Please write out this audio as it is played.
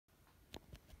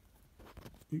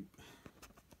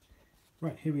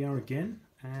Right, here we are again,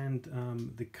 and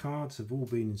the cards have all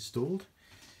been installed.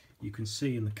 You can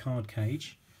see in the card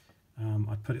cage,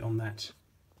 I put it on that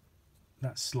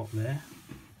slot there.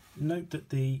 Note that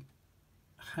the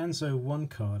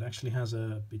Hans-01 card actually has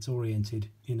it's oriented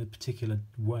in a particular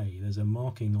way. There's a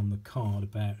marking on the card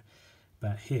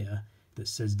about here that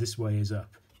says this way is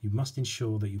up. You must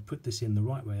ensure that you put this in the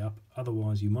right way up,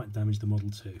 otherwise you might damage the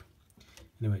Model II.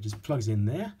 Anyway, it just plugs in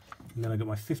there, and then I've got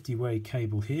my 50-way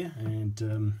cable here,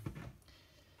 and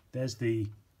there's the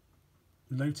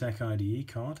LoTech IDE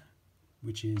card,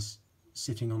 which is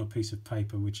sitting on a piece of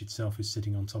paper, which itself is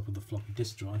sitting on top of the floppy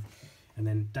disk drive, and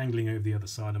then dangling over the other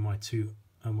side are my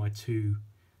two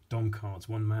DOM cards,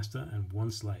 one master and one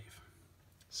slave.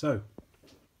 So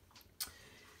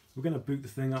we're going to boot the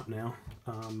thing up now,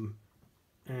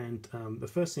 and the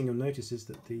first thing you'll notice is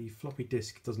that the floppy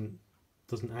disk doesn't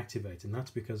activate, and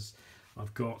that's because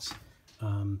I've got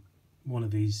one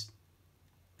of these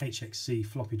HXC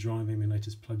floppy drive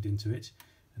emulators plugged into it,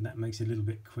 and that makes it a little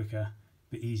bit quicker, a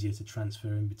bit easier to transfer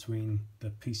in between the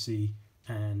PC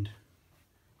and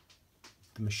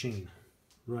the machine.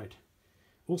 Right.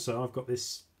 Also, I've got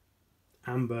this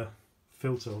amber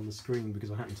filter on the screen because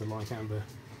I happen to like amber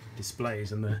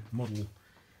displays, and the Model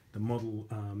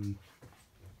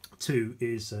 2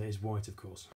 is white, of course.